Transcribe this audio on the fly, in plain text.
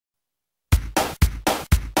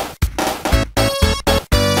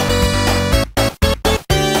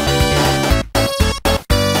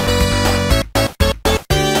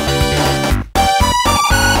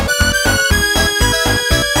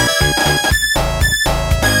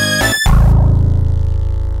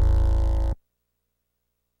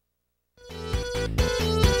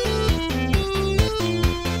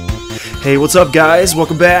Hey, what's up, guys?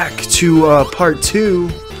 Welcome back to part 2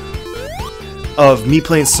 of me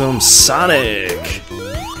playing some Sonic.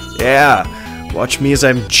 Yeah, watch me as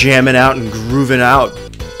I'm jamming out and grooving out,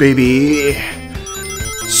 baby.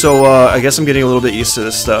 So, I guess I'm getting a little bit used to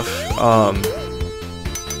this stuff.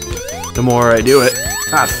 The more I do it.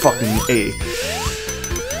 Ah, fucking A.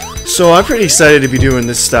 So, I'm pretty excited to be doing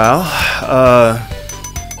this style.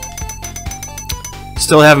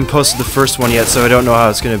 Still haven't posted the first one yet, so I don't know how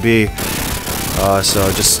it's gonna be.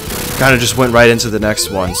 So just kind of just went right into the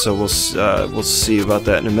next one. So we'll see about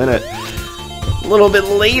that in a minute. A little bit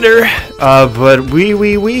later, but we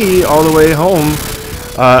all the way home.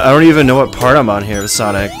 I don't even know what part I'm on here with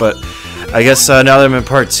Sonic, but I guess now that I'm in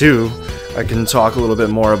part 2, I can talk a little bit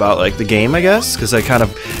more about like the game, I guess, because I kind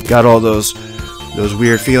of got all those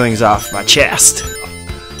weird feelings off my chest.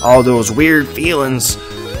 All those weird feelings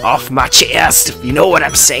off my chest, if you know what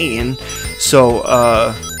I'm saying. So,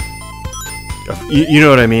 you know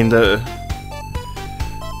what I mean,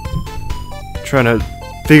 trying to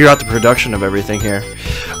figure out the production of everything here.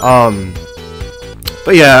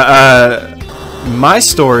 But yeah, my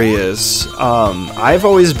story is, I've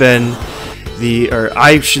always been or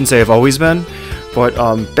I shouldn't say I've always been, but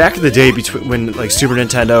back in the day between when like Super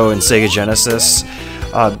Nintendo and Sega Genesis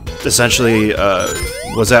essentially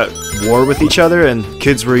was at war with each other, and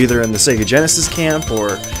kids were either in the Sega Genesis camp,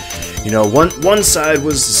 or you know, one side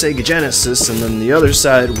was the Sega Genesis and then the other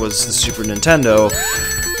side was the Super Nintendo.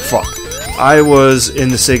 Fuck. I was in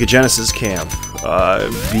the Sega Genesis camp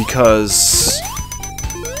because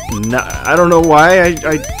I don't know why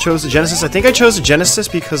I chose the Genesis. I think I chose the Genesis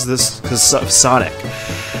because of Sonic.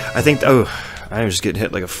 I think I'm just getting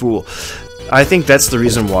hit like a fool. I think that's the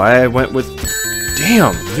reason why I went with.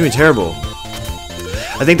 Damn, I'm doing terrible.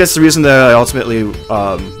 I think that's the reason that I ultimately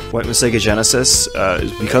went with Sega Genesis,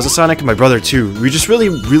 is because of Sonic, and my brother too. We just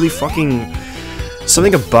really fucking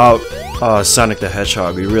something about Sonic the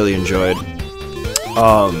Hedgehog we really enjoyed.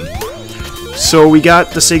 So we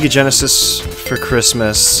got the Sega Genesis for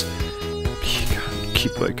Christmas.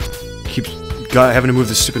 Keep having to move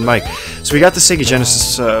this stupid mic. So we got the Sega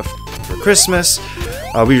Genesis for Christmas.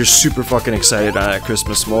 We were super fucking excited on that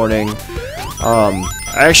Christmas morning.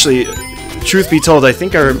 Actually, truth be told, I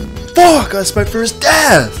think fuck, that's my first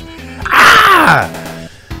death! Ah!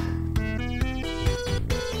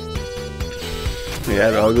 Yeah,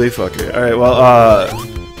 an ugly fucker. Alright, well,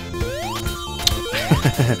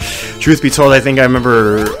 truth be told, I think I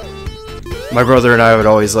remember my brother and I would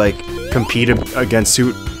always, like, compete against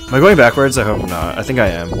who... Am I going backwards? I hope not. I think I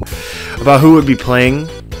am. About who would be playing.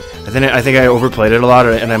 I think I overplayed it a lot,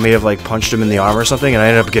 and I may have, like, punched him in the arm or something, and I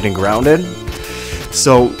ended up getting grounded.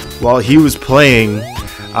 So, while he was playing,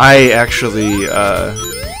 I actually,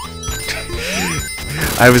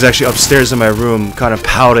 I was actually upstairs in my room, kind of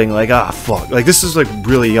pouting, like, ah, fuck. Like, this is, like,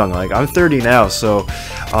 really young. Like, I'm 30 now, so,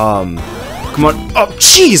 come on. Oh,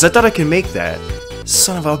 jeez, I thought I could make that.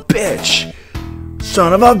 Son of a bitch.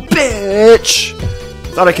 Son of a bitch.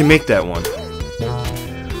 Thought I could make that one.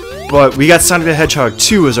 But we got Sonic the Hedgehog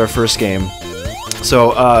 2 as our first game.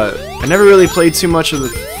 So, I never really played too much of the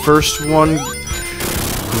first one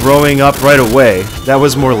growing up right away. That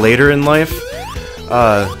was more later in life.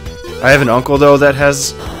 I have an uncle, though, that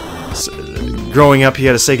has... Growing up, he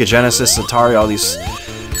had a Sega Genesis, Atari, all these...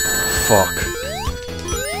 Fuck.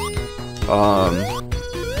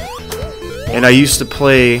 And I used to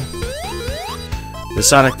play the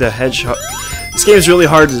Sonic the Hedgehog... This game is really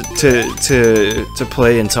hard to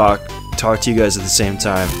play and talk to you guys at the same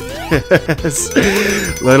time.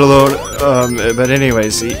 Let alone, but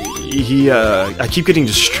anyways, I keep getting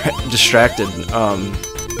distracted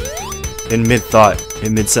in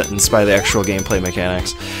mid-sentence by the actual gameplay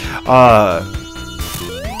mechanics.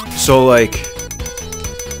 So like,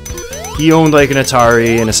 he owned like an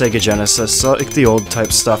Atari and a Sega Genesis, so, like the old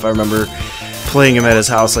type stuff. I remember playing him at his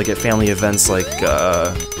house, like at family events, like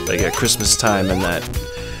at Christmas time and that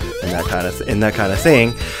kind of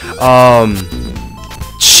thing.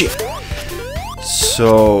 Shit.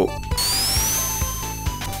 So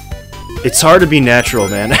it's hard to be natural,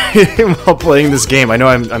 man, while playing this game. I know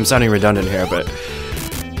I'm sounding redundant here, but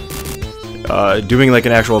doing like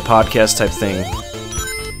an actual podcast type thing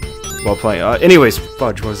while playing. Anyways,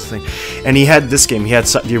 fudge, what was the thing? And he had this game. He had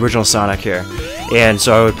the original Sonic here, and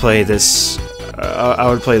so I would play this. I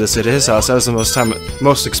would play this at his house. That was the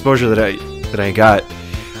most exposure that I got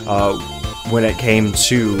when it came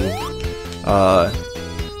to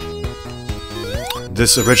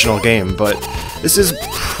this original game. But this is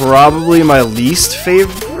probably my least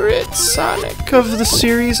favorite Sonic of the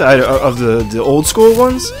series, of the old school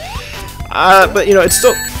ones. But you know, it's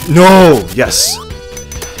still yes.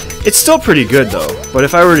 It's still pretty good though. But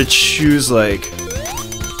if I were to choose like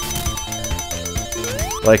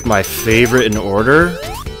my favorite in order,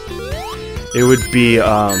 it would be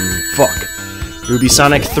it would be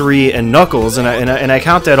Sonic 3 and Knuckles, and I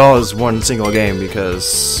count that all as one single game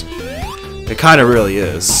because it kind of really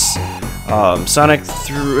is. Sonic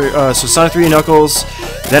 3, so Sonic 3 and Knuckles.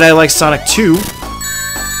 Then I like Sonic 2.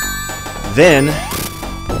 Then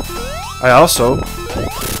I also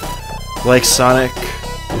like Sonic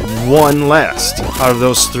 1 last out of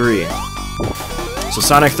those 3. So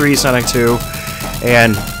Sonic 3, Sonic 2,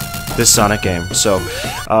 and this Sonic game. So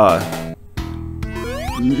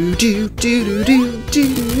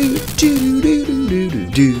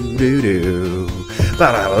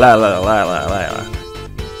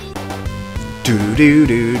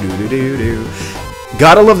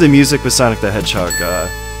gotta love the music with Sonic the Hedgehog.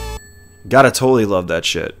 Gotta totally love that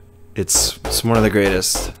shit. It's one of the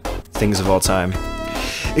greatest things of all time.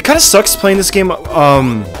 It kind of sucks playing this game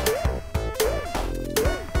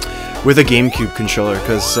with a GameCube controller,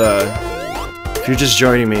 because if you're just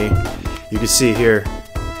joining me, you can see here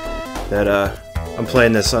that I'm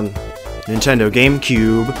playing this on Nintendo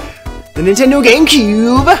GameCube. The Nintendo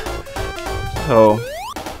GameCube! So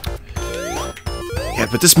yeah,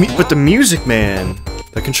 but the music, man.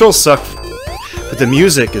 The controls suck, but the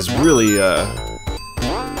music is really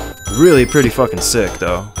really pretty fucking sick,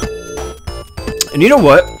 though. And you know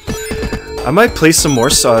what? I might play some more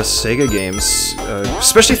Sega games,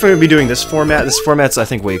 especially if I'm gonna be doing this format. This format's, I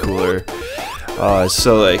think, way cooler.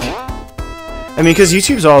 So, like, I mean, because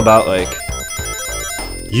YouTube's all about, like,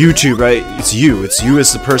 YouTube, right? It's you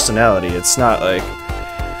as the personality. It's not, like,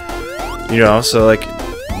 you know, so, like,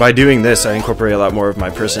 by doing this, I incorporate a lot more of my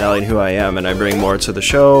personality and who I am, and I bring more to the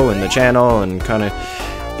show and the channel, and kind of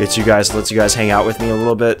lets you guys hang out with me a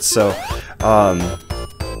little bit. So,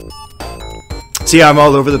 so yeah, I'm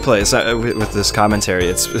all over the place with this commentary.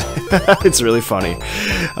 It's it's really funny.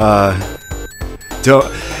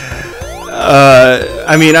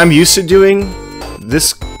 I mean, I'm used to doing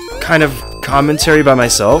this kind of commentary by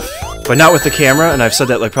myself, but not with the camera, and I've said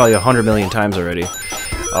that like probably 100 million times already.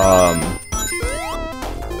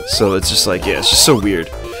 So it's just like, yeah, it's just so weird.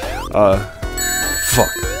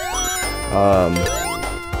 Fuck.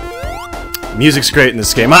 Music's great in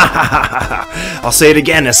this game. I'll say it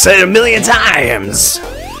again. I said it a million times.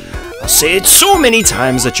 I'll say it so many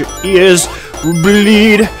times that your ears will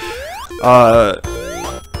bleed. I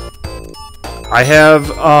have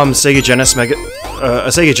a Sega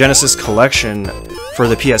Genesis collection for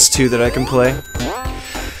the PS2 that I can play.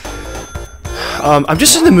 I'm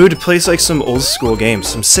just in the mood to play like some old school games,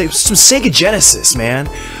 some Sega Genesis, man.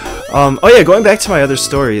 Oh yeah, going back to my other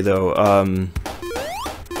story though.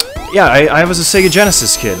 Yeah, I was a Sega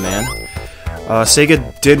Genesis kid, man.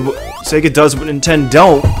 Sega does what Nintendo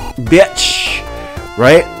don't, bitch.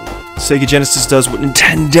 Right? Sega Genesis does what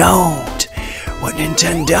Nintendo don't. What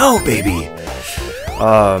Nintendo, baby.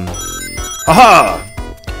 Aha!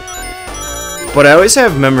 But I always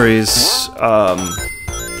have memories,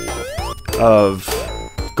 of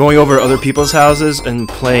going over to other people's houses and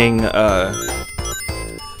playing,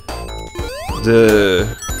 the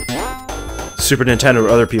Super Nintendo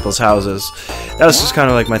at other people's houses. That was just kind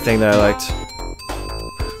of like my thing that I liked.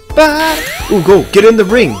 Ooh, go! Get in the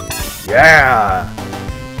ring! Yeah!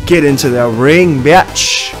 Get into the ring,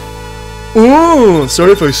 bitch! Ooh!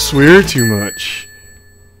 Sorry if I swear too much.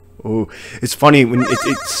 Ooh, it's funny when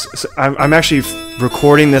I'm actually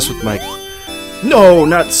recording this with my... No,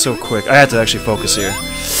 not so quick. I had to actually focus here.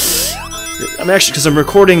 I'm actually, because I'm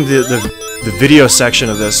recording the video section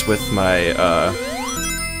of this with my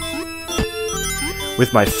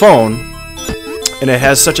phone, and it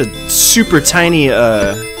has such a super tiny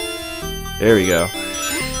there we go.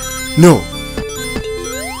 No,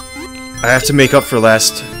 I have to make up for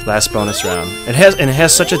last bonus round. It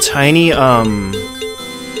has such a tiny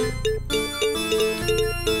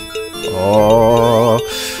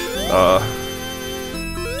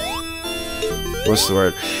what's the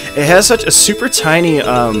word? It has such a super tiny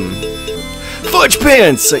fudge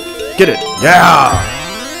pants. Like, get it? Yeah.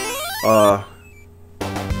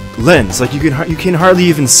 Lens. Like you can hardly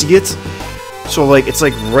even see it. So like it's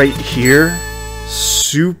like right here.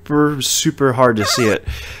 Super hard to see it.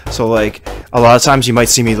 So like a lot of times you might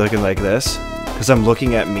see me looking like this because I'm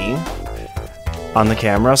looking at me on the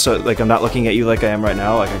camera. So like I'm not looking at you like I am right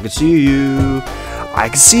now. Like I can see you. I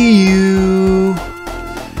can see you.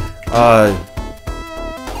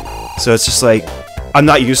 So it's just like, I'm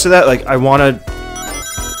not used to that. Like,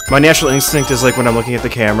 my natural instinct is like when I'm looking at the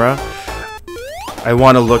camera, I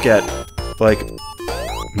want to look at, like,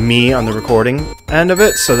 me on the recording end of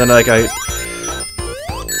it. So then, like,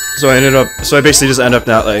 So I basically just end up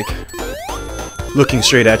not, like, looking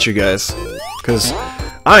straight at you guys. Because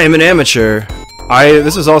I am an amateur.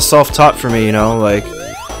 This is all self-taught for me, you know, like,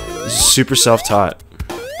 this is super self-taught.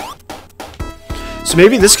 So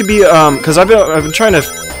maybe this could be, because I've been trying to,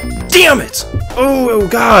 damn it! Oh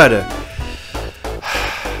god!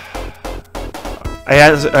 I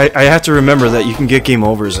have to remember that you can get game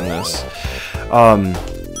overs in this.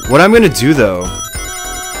 What I'm gonna do though,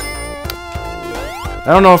 I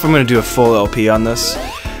don't know if I'm gonna do a full LP on this.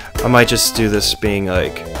 I might just do this being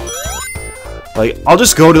like I'll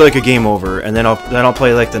just go to like a game over and then I'll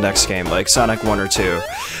play like the next game, like Sonic 1 or 2.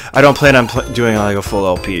 I don't plan on doing like a full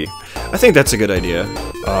LP. I think that's a good idea.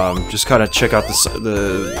 Just kind of check out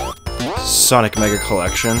the Sonic Mega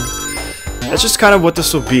Collection. That's just kind of what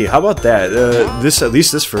this will be. How about that? At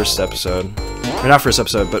least this first episode, or not first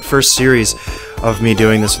episode, but first series of me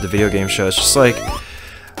doing this with the video game show. It's just like,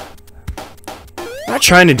 I'm not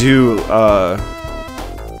trying to do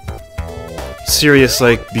serious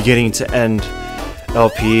like beginning to end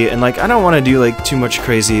LP, and like I don't want to do like too much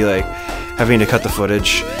crazy like having to cut the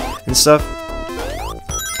footage and stuff.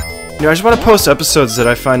 You know, I just want to post episodes that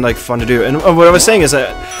I find like fun to do. And what I was saying is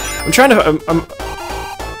that I'm trying to,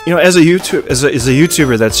 you know, as a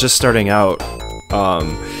YouTuber that's just starting out,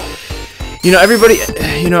 you know, everybody,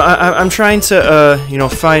 you know, I'm trying to, you know,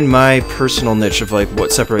 find my personal niche of like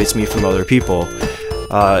what separates me from other people.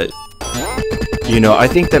 You know, I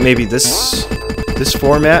think that maybe this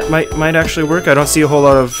format might actually work. I don't see a whole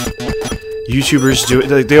lot of YouTubers do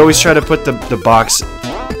it. They always try to put the box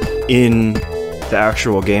in the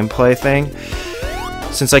actual gameplay thing.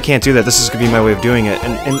 Since I can't do that, this is gonna be my way of doing it.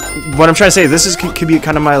 And what I'm trying to say, this could be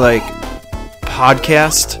kind of my like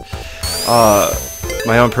podcast,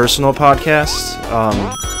 my own personal podcast.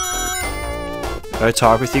 I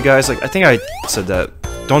talk with you guys. Like I think I said that.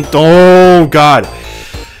 Oh God,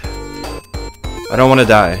 I don't want to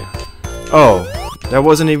die. Oh, that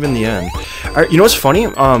wasn't even the end. You know what's funny?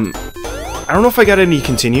 I don't know if I got any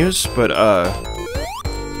continues, but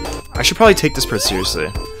I should probably take this pretty seriously.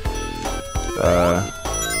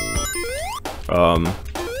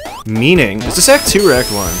 Meaning, is this Act 2 or Act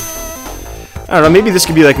 1? I don't know, maybe this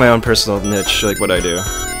could be like my own personal niche, like what I do.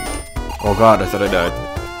 Oh god, I thought I died.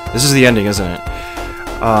 This is the ending, isn't it?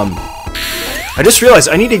 I just realized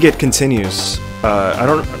I need to get continues. I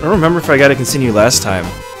don't remember if I got a continue last time.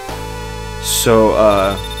 So,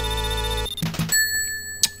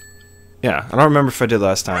 yeah, I don't remember if I did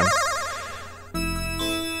last time.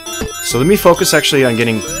 So let me focus actually on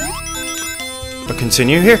getting a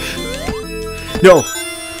continue here. No!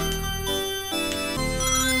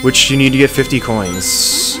 Which you need to get 50 coins.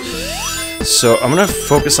 So I'm gonna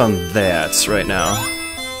focus on that right now.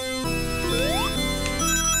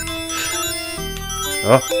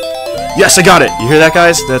 Oh. Yes, I got it! You hear that,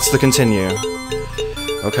 guys? That's the continue.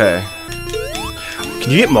 Okay. Can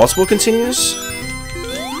you get multiple continues?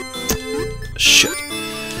 Shit.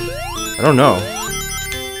 I don't know.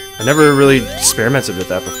 I never really experimented with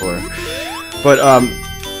that before. But,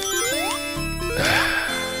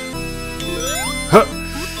 huh.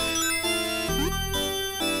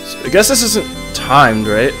 So I guess this isn't timed,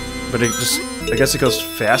 right? But I guess it goes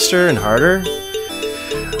faster and harder.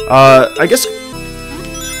 I guess...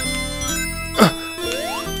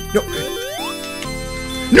 No!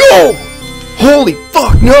 No! Holy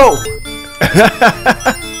fuck, no!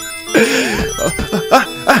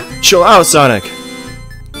 Chill out, Sonic!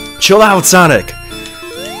 Chill out, Sonic!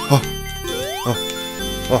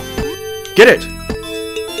 Oh. Get it!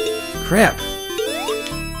 Crap.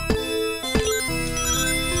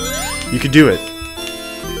 You could do it.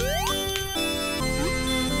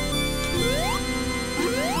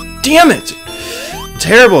 Damn it! I'm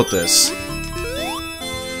terrible at this.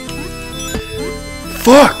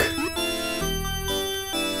 Fuck!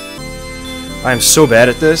 I am so bad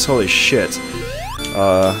at this. Holy shit.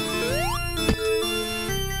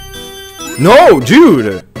 No,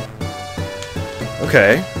 dude!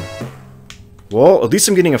 Okay. Well, at least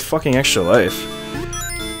I'm getting a fucking extra life.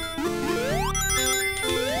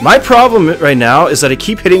 My problem right now is that I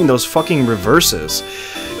keep hitting those fucking reverses.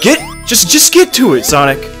 Just get to it,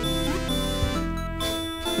 Sonic.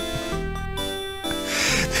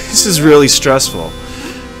 This is really stressful.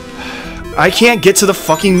 I can't get to the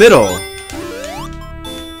fucking middle.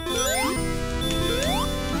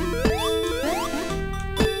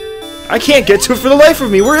 I can't get to it for the life of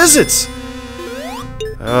me. Where is it?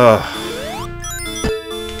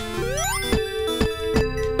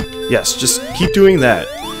 Yes, just keep doing that.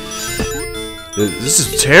 This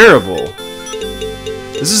is terrible.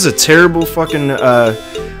 This is a terrible fucking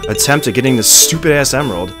attempt at getting this stupid ass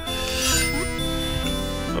emerald.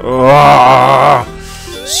 Oh,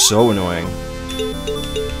 so annoying.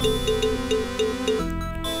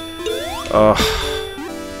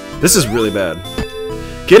 This is really bad.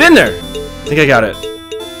 Get in there! I think I got it.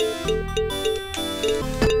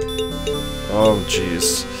 Oh,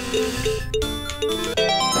 jeez.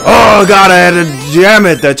 Oh, God, I had to... Damn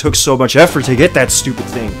it, that took so much effort to get that stupid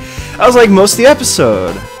thing. I was like most of the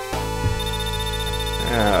episode.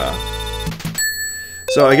 Yeah.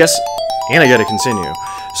 So, I guess... And I gotta continue.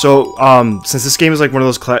 So, since this game is like one of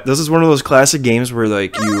those... This is one of those classic games where,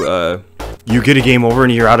 like, you get a game over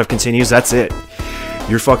and you're out of continues, that's it.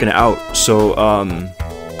 You're fucking out. So,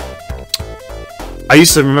 I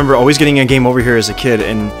used to remember always getting a game over here as a kid,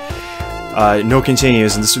 and no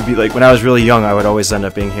continues, and this would be like when I was really young, I would always end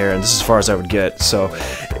up being here, and this is as far as I would get. So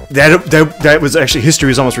that was actually, history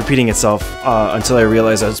was almost repeating itself until I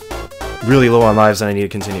realized I was really low on lives and I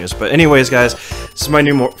needed continues. But anyways, guys, this is my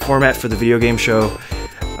new format for the video game show.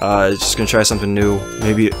 Just gonna try something new.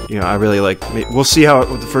 Maybe, you know, I really like. We'll see how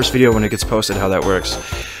with the first video when it gets posted how that works.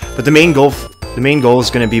 But the main goal is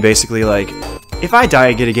gonna be basically like, if I die,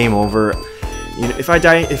 I get a game over. You know, if I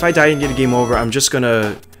die and get a game over, I'm just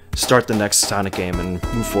gonna start the next Sonic game and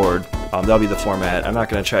move forward. That'll be the format. I'm not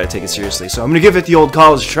gonna try to take it seriously. So I'm gonna give it the old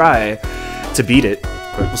college try to beat it.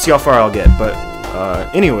 But we'll see how far I'll get. But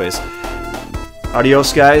anyways,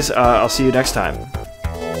 adios, guys. I'll see you next time.